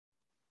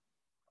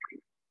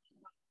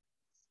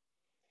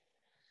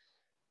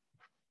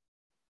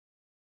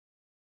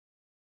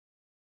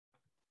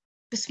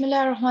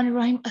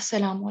Bismillahirrahmanirrahim.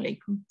 Assalamu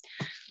alaikum.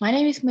 My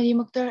name is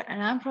Mariam Akhtar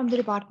and I'm from the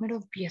Department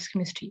of BS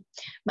Chemistry.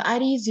 My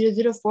ID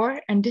is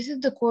 004 and this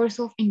is the course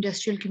of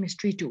Industrial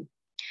Chemistry 2.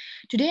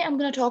 Today I'm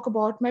going to talk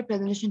about my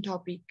presentation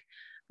topic,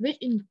 which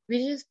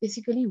is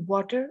basically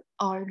water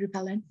or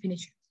repellent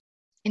finishes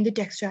in the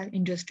textile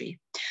industry.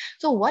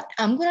 So what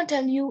I'm going to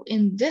tell you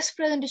in this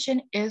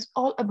presentation is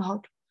all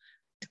about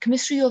the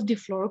chemistry of the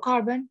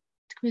fluorocarbon,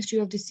 the chemistry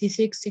of the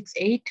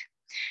C668,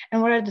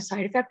 and what are the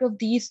side effects of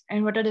these,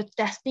 and what are the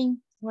testing,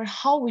 or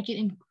how we can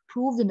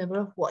improve the number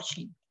of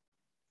washing.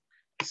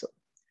 So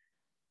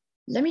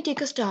let me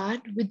take a start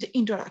with the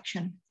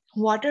introduction.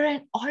 Water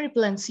and oil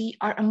repellency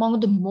are among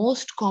the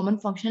most common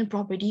functional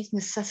properties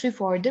necessary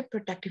for the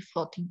protective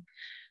clothing.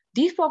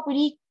 These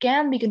properties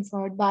can be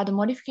conferred by the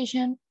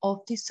modification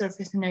of the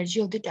surface energy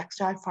of the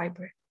textile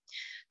fiber.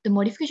 The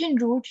modification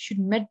route should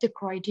meet the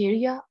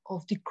criteria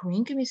of the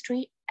green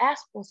chemistry as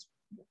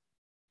possible.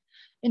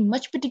 In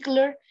much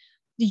particular,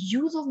 the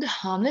use of the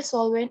harmless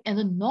solvent and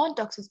the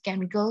non-toxic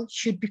chemical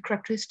should be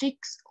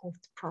characteristics of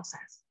the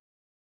process.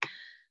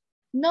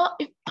 Now,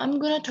 if I'm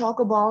going to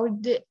talk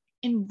about the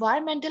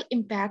environmental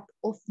impact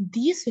of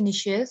these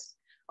finishes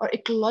or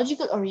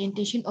ecological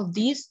orientation of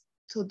these,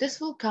 so this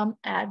will come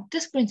at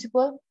this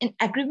principle in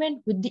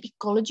agreement with the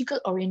ecological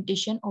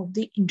orientation of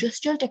the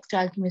industrial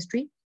textile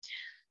chemistry,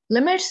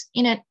 limits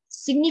in a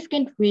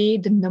significant way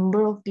the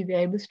number of the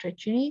variable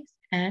strategies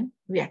and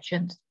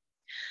reactions.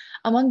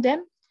 Among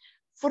them,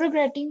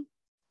 photogravity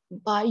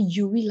by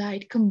UV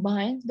light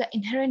combines the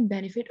inherent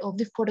benefit of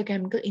the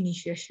photochemical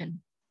initiation,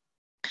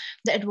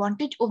 the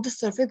advantage of the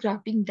surface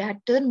grafting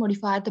that doesn't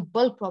modify the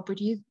bulk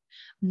properties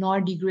nor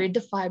degrade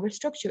the fiber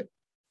structure.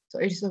 So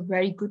it is a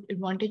very good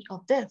advantage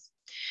of this.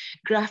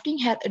 Grafting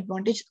has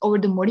advantage over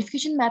the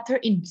modification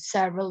method in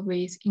several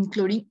ways,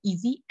 including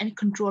easy and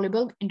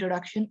controllable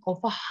introduction of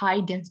a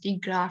high-density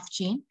graft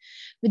chain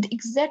with the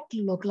exact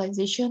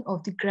localization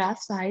of the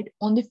graft site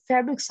on the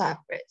fabric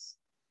surface.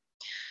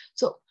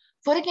 So,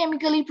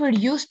 photochemically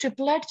produced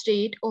triplet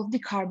state of the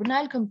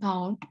carbonyl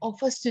compound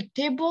of a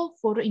suitable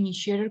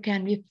photoinitiator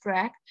can be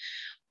extract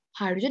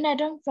hydrogen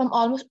atom from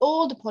almost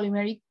all the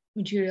polymeric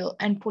material,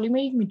 and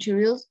polymeric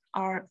materials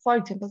are, for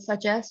example,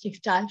 such as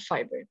textile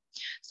fiber,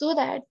 so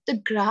that the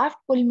graft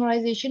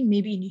polymerization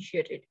may be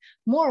initiated.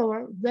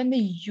 Moreover, when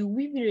the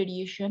UV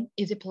radiation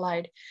is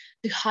applied,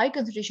 the high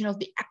concentration of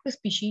the active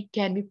species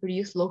can be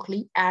produced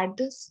locally at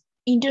the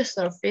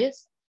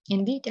intersurface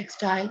in the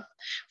textile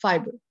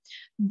fiber.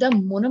 The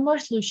monomer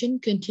solution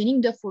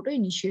containing the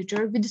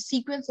photoinitiator with the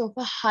sequence of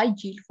a high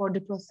yield for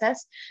the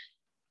process.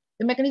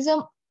 The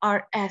mechanism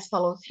are as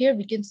follows. Here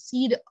we can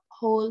see the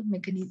whole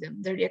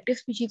mechanism. The reactive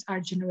species are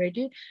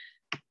generated,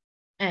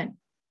 and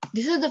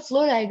this is the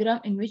flow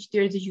diagram in which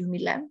there is a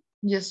UV lamp,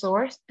 the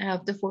source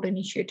of the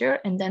photoinitiator,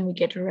 and then we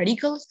get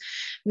radicals,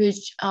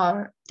 which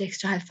are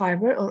textile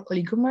fiber or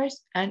oligomers,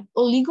 and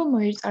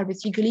oligomers are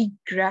basically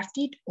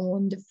grafted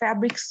on the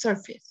fabric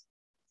surface.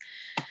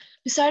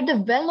 Beside the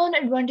well-known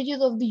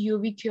advantages of the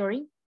UV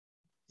curing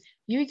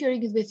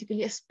is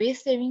basically a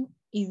space-saving,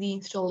 easy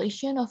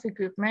installation of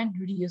equipment,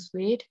 reduced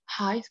weight,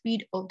 high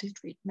speed of the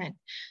treatment.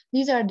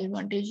 These are the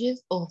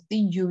advantages of the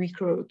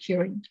UV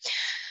curing.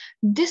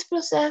 This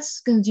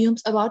process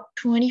consumes about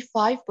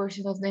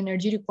 25% of the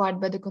energy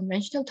required by the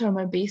conventional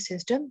thermal-based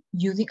system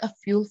using a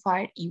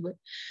fuel-fired EVAP.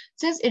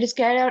 Since it is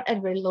carried out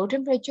at very low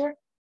temperature,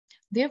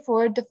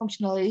 therefore, the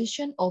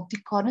functionalization of the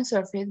cotton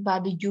surface by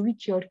the UV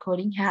cured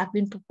coating has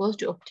been proposed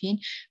to obtain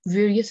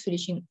various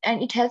finishing,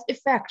 and it has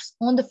effects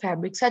on the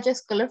fabric such as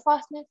color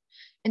fastness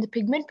and the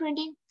pigment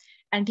printing,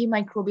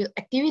 antimicrobial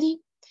activity,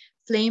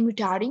 flame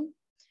retarding,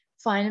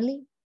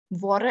 finally,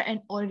 water and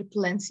oil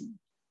repellency.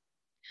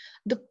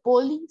 The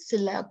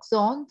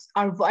polysiloxanes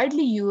are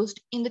widely used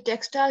in the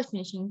textile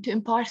finishing to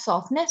impart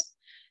softness,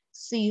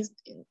 seize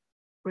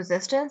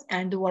resistance,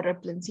 and the water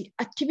repellency.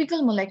 A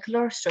typical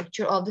molecular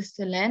structure of the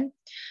silane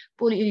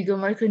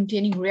polyoligomers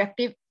containing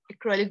reactive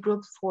acrylic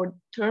groups for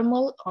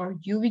thermal or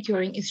UV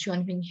curing is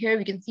shown here.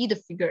 We can see the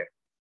figure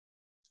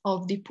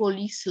of the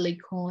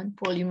polysilicon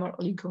polymer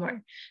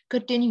oligomer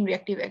containing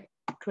reactive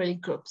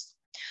acrylic groups.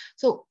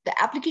 So the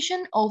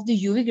application of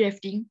the UV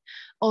grafting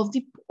of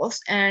the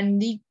post and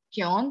the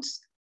kyons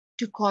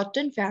to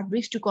cotton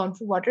fabrics to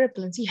confer water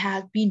repellency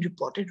has been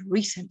reported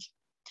recently.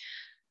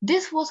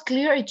 This was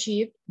clearly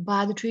achieved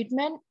by the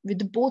treatment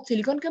with both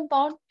silicon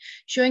compound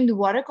showing the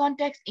water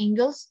contact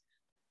angles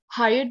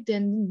higher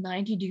than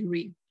 90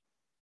 degrees.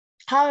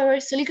 However,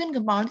 silicon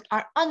compounds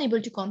are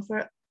unable to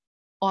confer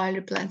oil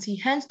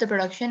repellency. Hence, the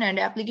production and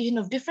application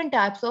of different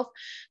types of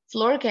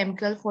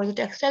fluorochemical for the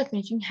textile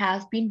finishing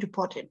has been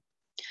reported.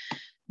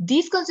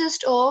 These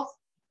consist of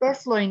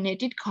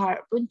perfluorinated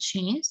carbon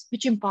chains,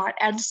 which impart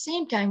at the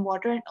same time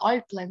water and oil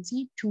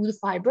repellency to the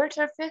fiber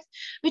surface,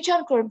 which are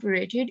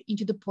incorporated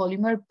into the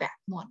polymer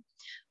backbone,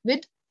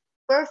 with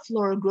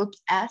perfluoro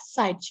groups as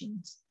side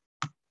chains.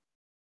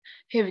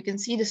 Here we can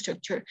see the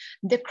structure.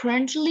 The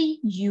currently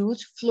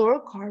used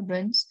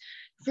fluorocarbons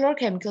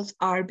Fluorochemicals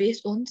are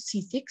based on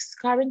C6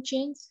 carbon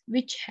chains,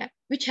 which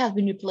has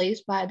been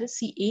replaced by the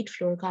C8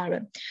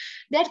 fluorocarbon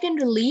that can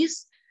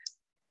release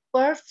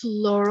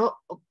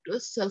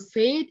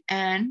perfluorooctosulfate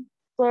and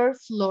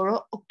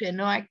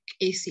perfluorooctanoic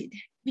acid,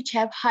 which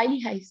have highly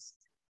high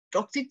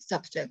toxic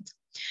substance.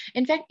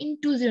 In fact, in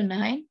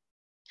 2009,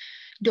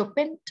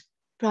 dopant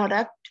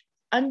product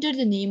under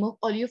the name of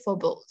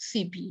oleophobic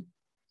CP,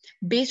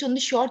 based on the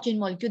short chain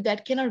molecule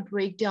that cannot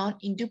break down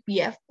into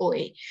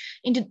PFOA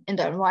in the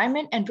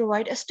environment and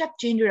provide a step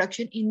change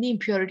reduction in the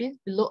impurities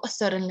below a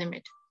certain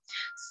limit.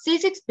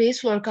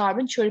 C6-based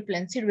fluorocarbon show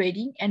repellency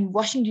rating and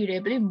washing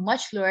durability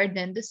much lower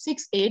than the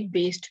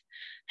 6,8-based.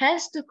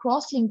 Hence, the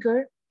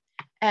cross-linker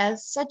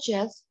such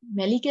as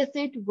malic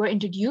acid were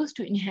introduced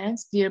to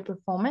enhance their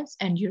performance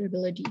and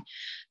durability.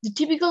 The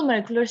typical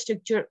molecular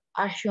structure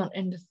are shown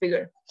in the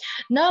figure.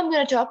 Now I'm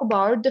going to talk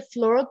about the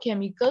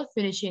fluorochemical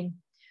finishing.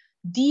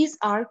 These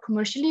are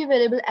commercially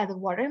available as a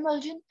water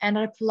emulsion and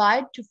are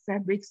applied to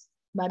fabrics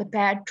by the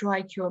pad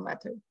dry cure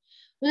method.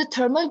 With the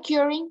thermal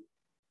curing,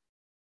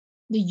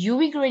 the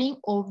UV grading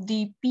of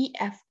the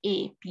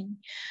PFAP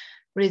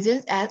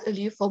resins as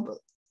oleophobic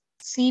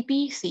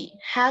CPC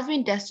has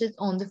been tested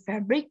on the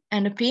fabric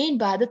and obtained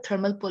by the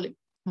thermal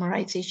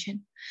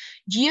polymerization.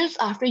 Years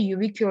after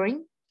UV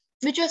curing,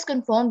 which was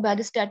confirmed by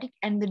the static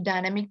and the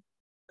dynamic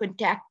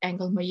contact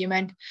angle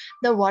measurement,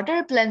 the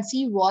water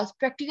repellency was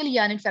practically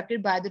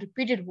unaffected by the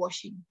repeated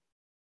washing,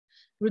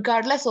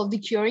 regardless of the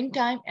curing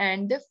time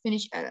and the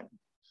finish element.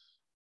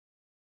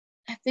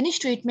 Finish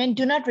treatment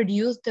do not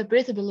reduce the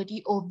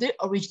breathability of the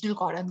original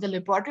cotton. The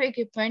laboratory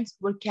equipments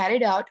were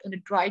carried out on a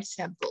dried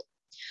sample.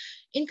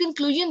 In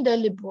conclusion, the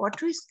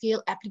laboratory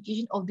scale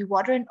application of the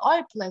water and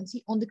oil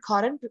repellency on the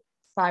cotton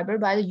fiber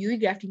by the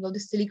UV grafting of the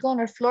silicone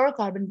or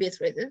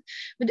fluorocarbon-based resin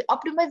with the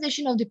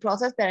optimization of the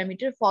process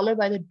parameter followed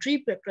by the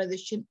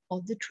de-pressurization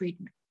of the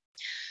treatment.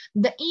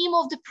 The aim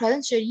of the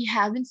present study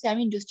has been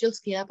semi-industrial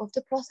scale-up of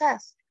the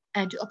process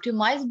and to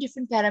optimize the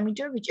different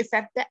parameters which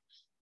affect the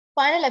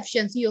final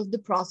efficiency of the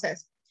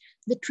process.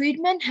 The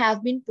treatment has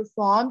been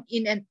performed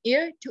in an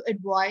air to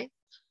avoid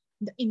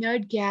the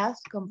inert gas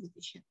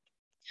composition.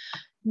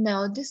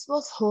 Now this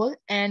was whole,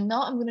 and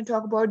now I'm going to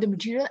talk about the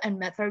material and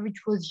method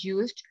which was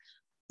used.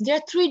 There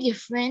are three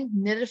different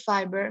knitted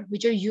fiber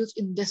which are used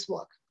in this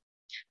work: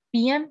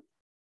 PM,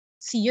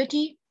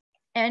 COT,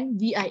 and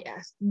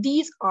VIS.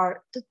 These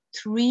are the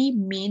three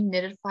main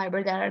knitted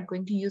fiber that are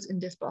going to use in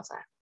this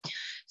process.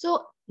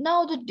 So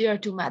now there are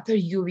two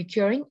methods: UV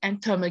curing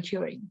and thermal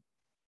curing.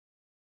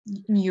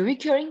 In UV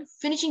curing,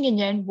 finishing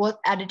agent was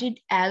added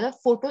as a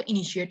photo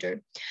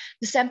initiator.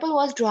 The sample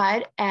was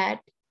dried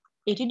at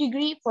 80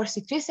 degrees for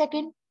 60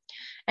 seconds,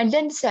 and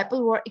then the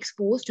sample were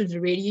exposed to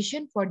the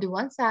radiation for the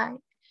one side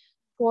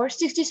for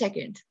 60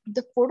 seconds.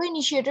 The photo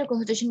initiator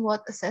concentration was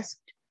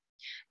assessed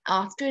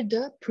after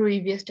the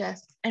previous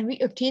test, and we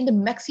obtained the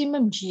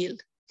maximum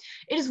yield.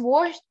 It is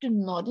worth to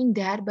noting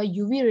that by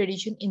UV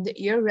radiation in the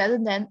air rather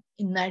than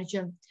in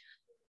nitrogen,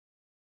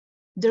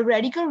 the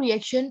radical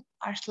reaction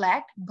are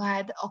slacked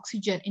by the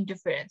oxygen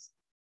interference.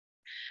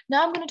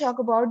 Now I'm going to talk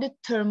about the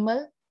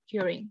thermal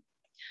curing.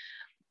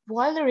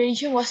 While the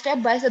radiation was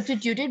step-by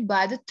substituted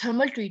by the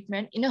thermal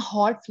treatment in a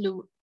hot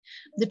fluid,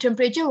 the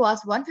temperature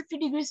was 150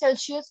 degrees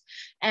Celsius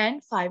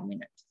and 5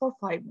 minutes for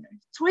 5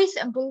 minutes. 3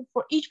 samples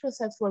for each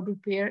process were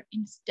prepared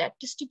in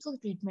statistical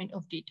treatment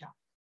of data.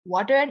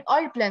 Water and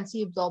oil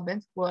repellency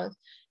absorbance was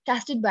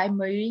tested by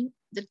measuring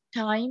the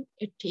time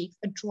it takes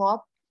a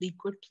drop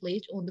liquid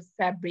placed on the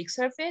fabric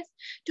surface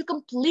to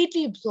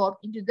completely absorb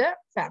into the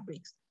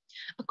fabrics.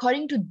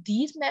 According to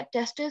these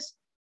tests,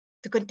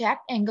 the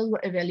contact angle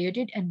were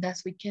evaluated and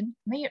thus we can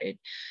measure it.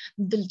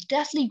 The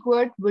test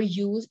liquid were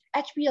used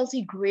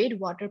HPLC grade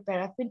water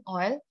paraffin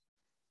oil.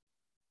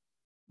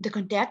 The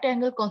contact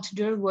angle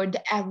considered were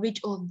the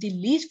average of the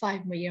least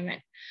 5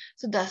 measurement.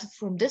 So thus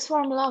from this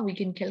formula, we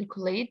can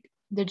calculate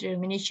the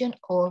determination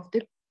of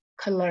the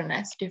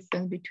colorness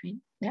difference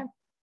between them.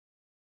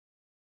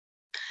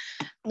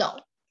 Now,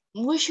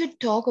 we should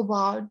talk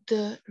about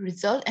the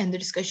result and the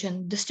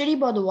discussion. The study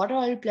about the water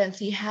oil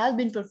repellency has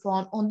been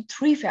performed on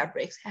 3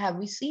 fabrics. Have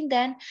we seen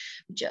them?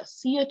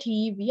 Just COT,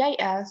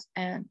 VIS,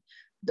 and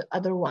the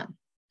other one.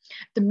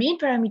 The main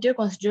parameter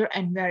considered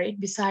and varied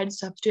besides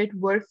substrate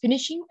were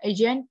finishing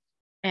agent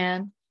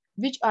and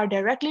which are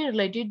directly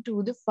related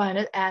to the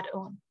final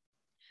add-on.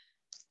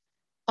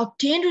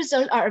 Obtained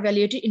results are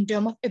evaluated in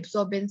terms of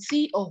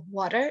absorbency of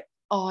water,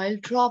 oil,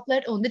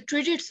 droplet on the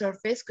treated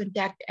surface,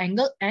 contact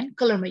angle, and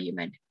color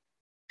measurement.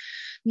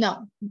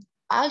 Now,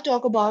 I'll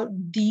talk about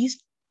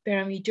these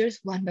parameters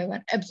one by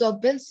one.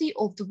 Absorbency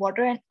of the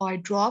water and oil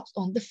drops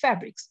on the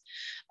fabrics.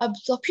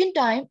 Absorption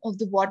time of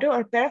the water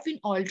or paraffin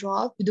oil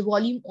drop with a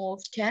volume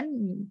of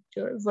 10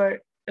 meters were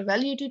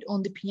evaluated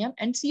on the PM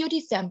and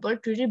COT sample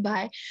treated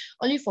by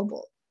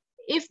oleophobic.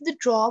 If the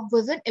drop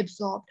wasn't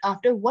absorbed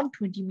after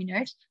 120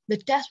 minutes, the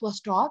test was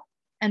stopped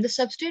and the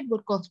substrate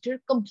was considered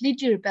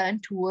completely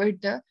repellent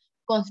toward the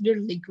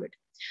considered liquid.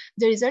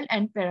 The result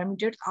and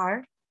parameters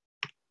are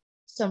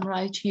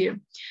summarized here.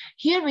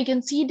 Here we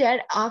can see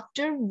that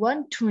after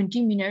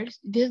 120 minutes,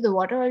 this is the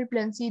water oil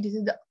repellency, this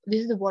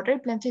is the water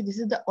repellency, this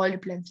is the oil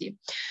repellency.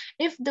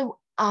 If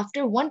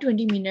after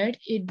 120 minutes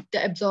the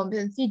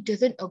absorbency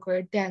doesn't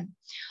occur, then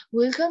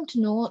we'll come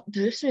to know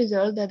this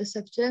result that the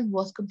substance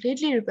was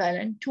completely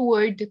repellent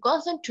toward the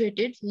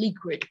concentrated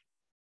liquid.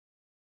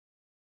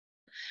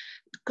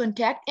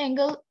 Contact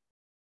angle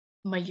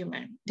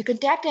measurement. The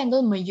contact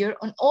angle measured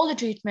on all the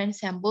treatment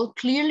samples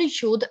clearly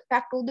show the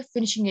effect of the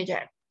finishing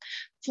agent,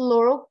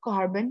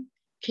 fluorocarbon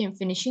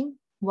finishing,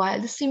 while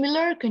the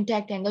similar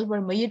contact angle were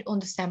measured on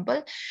the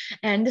sample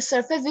and the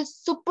surface with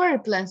super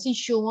repellency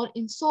shown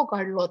in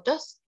so-called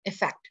lotus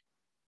effect.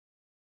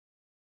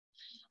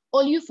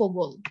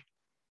 Oleophobal.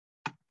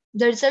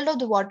 The result of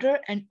the water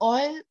and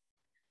oil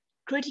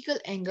critical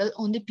angle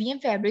on the PM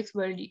fabrics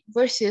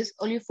versus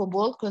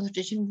oleophobal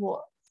concentration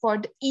for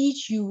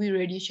each UV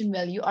radiation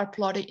value are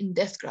plotted in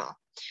this graph.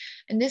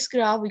 In this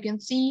graph, we can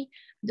see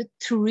the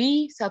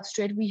three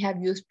substrates we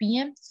have used: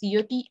 PM,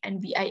 COT,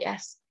 and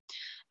VIS.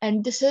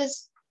 And this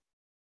is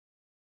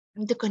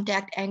the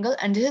contact angle,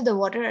 and this is the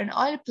water and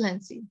oil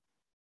repellency.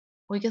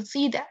 We can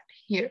see that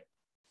here.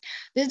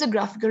 This is the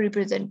graphical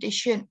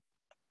representation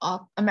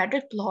of a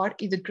metric plot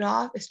is a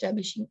graph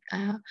establishing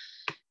a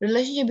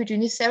relationship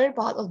between the several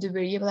parts of the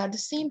variable at the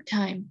same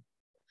time.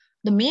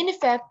 The main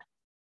effect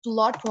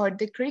plot for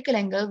the critical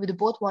angle with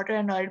both water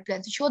and oil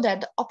repellency show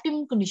that the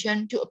optimum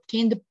condition to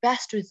obtain the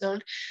best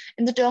result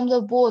in the terms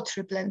of both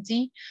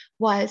repellency,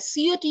 while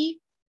COT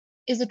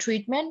is the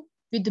treatment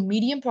with the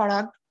medium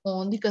product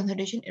on the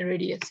concentration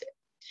irradiance.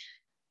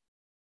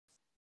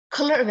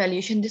 Color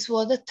evaluation. This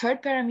was the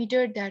third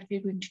parameter that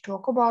we're going to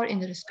talk about in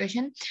the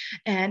discussion.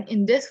 And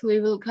in this, we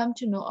will come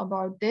to know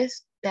about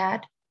this,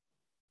 that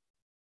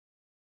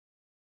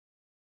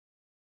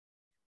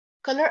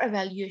color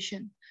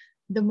evaluation,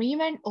 the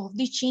measurement of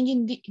the change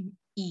in the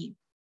E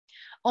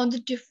on the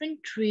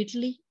different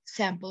treated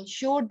samples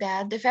showed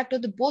that the effect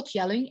of the both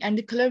yellowing and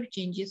the color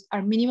changes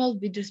are minimal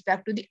with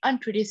respect to the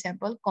untreated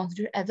sample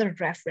considered as a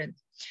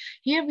reference.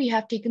 Here we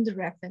have taken the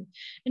reference.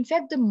 In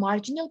fact, the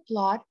marginal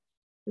plot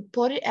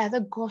reported as a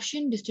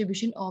Gaussian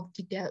distribution of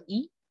the del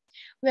E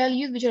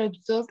values which are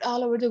observed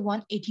all over the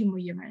 180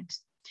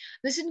 measurements.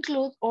 This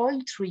includes all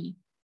three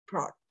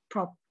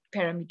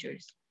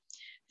parameters: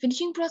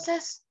 finishing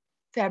process,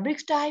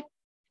 fabrics type,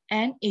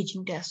 and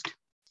aging test.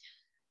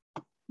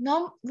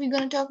 Now we're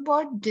going to talk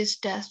about this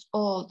test,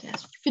 all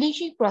tests.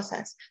 Finishing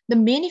process. The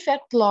main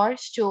effect plot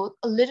shows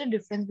a little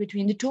difference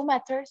between the two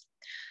methods,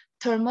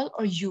 thermal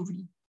or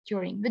UV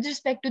curing, with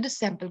respect to the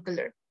sample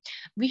color.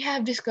 We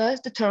have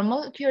discussed the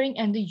thermal curing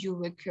and the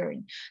UV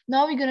curing.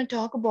 Now we're going to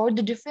talk about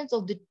the difference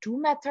of the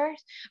two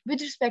methods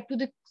with respect to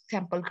the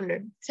sample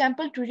color.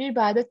 Sample treated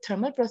by the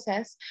thermal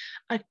process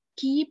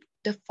keep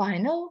the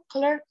final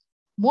color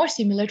more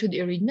similar to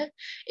the original.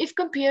 If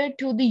compared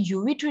to the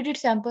UV treated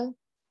sample,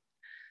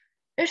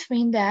 it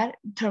means that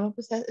thermal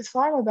process is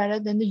far more better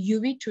than the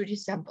UV treated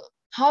sample.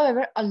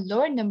 However, a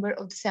lower number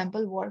of the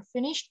sample were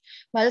finished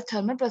by the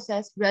thermal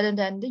process rather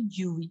than the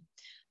UV.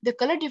 The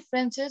color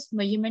differences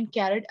measurement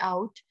carried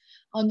out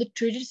on the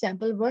treated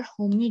sample were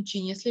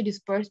homogeneously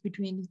dispersed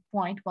between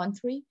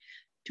 0.13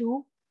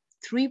 to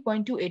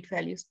 3.28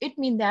 values. It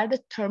means that the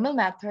thermal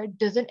method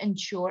doesn't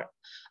ensure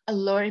a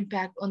lower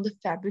impact on the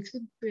fabric's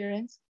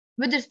appearance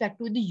with respect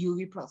to the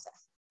UV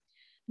process.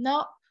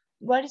 Now,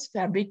 what is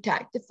fabric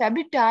type? The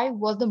fabric type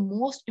was the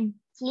most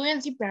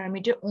influencing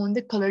parameter on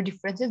the color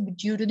differences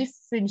due to the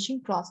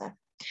finishing process.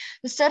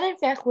 The sudden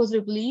effect was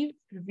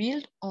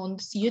revealed on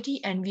the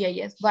COT and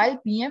VIS, while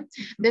PM,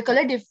 the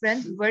color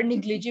difference were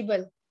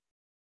negligible.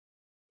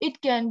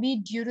 It can be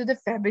due to the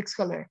fabric's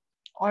color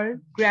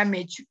or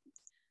grammage,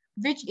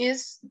 which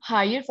is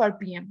higher for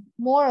PM.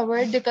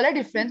 Moreover, the color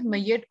difference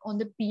measured on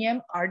the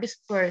PM are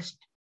dispersed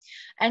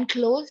and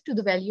close to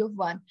the value of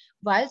 1,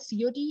 while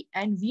COT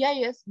and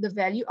VIS, the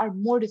value are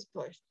more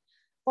dispersed.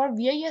 For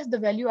VIS, the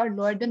value are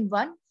lower than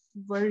 1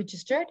 were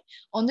registered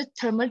on the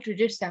thermal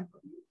treated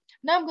sample.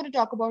 Now I'm going to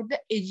talk about the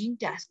aging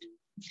test.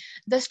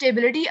 The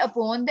stability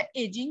upon the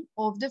aging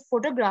of the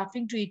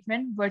photographic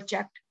treatment were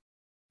checked.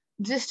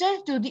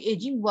 Resistance to the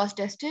aging was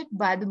tested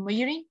by the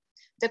measuring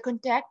the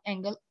contact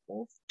angle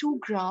of 2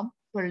 grams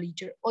per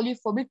liter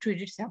oleophobic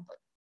treated sample.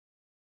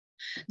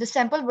 The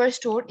sample were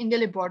stored in the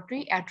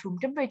laboratory at room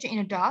temperature in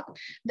a dark.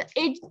 The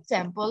aged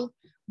sample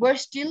were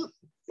still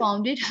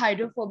found it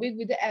hydrophobic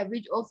with an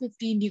average of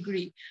 15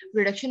 degree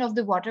reduction of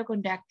the water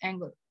contact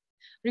angle,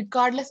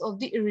 regardless of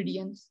the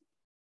irradiance.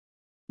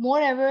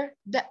 Moreover,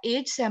 the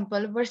aged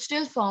sample were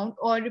still found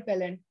oil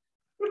repellent,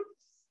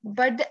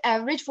 but the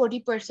average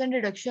 40%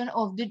 reduction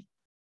of the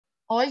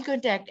oil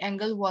contact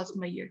angle was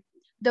measured.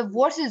 The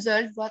worst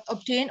result was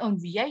obtained on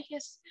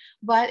VIS,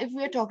 while if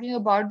we are talking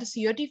about the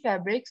COT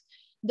fabrics,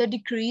 the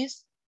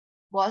decrease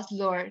was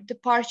lower. The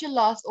partial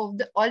loss of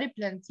the oil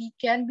repellency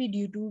can be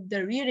due to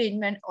the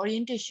rearrangement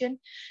orientation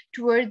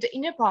toward the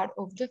inner part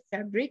of the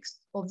fabrics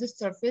of the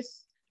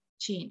surface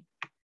chain.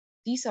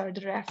 These are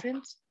the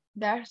reference.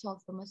 That's all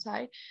from my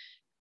side.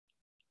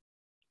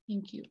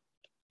 Thank you.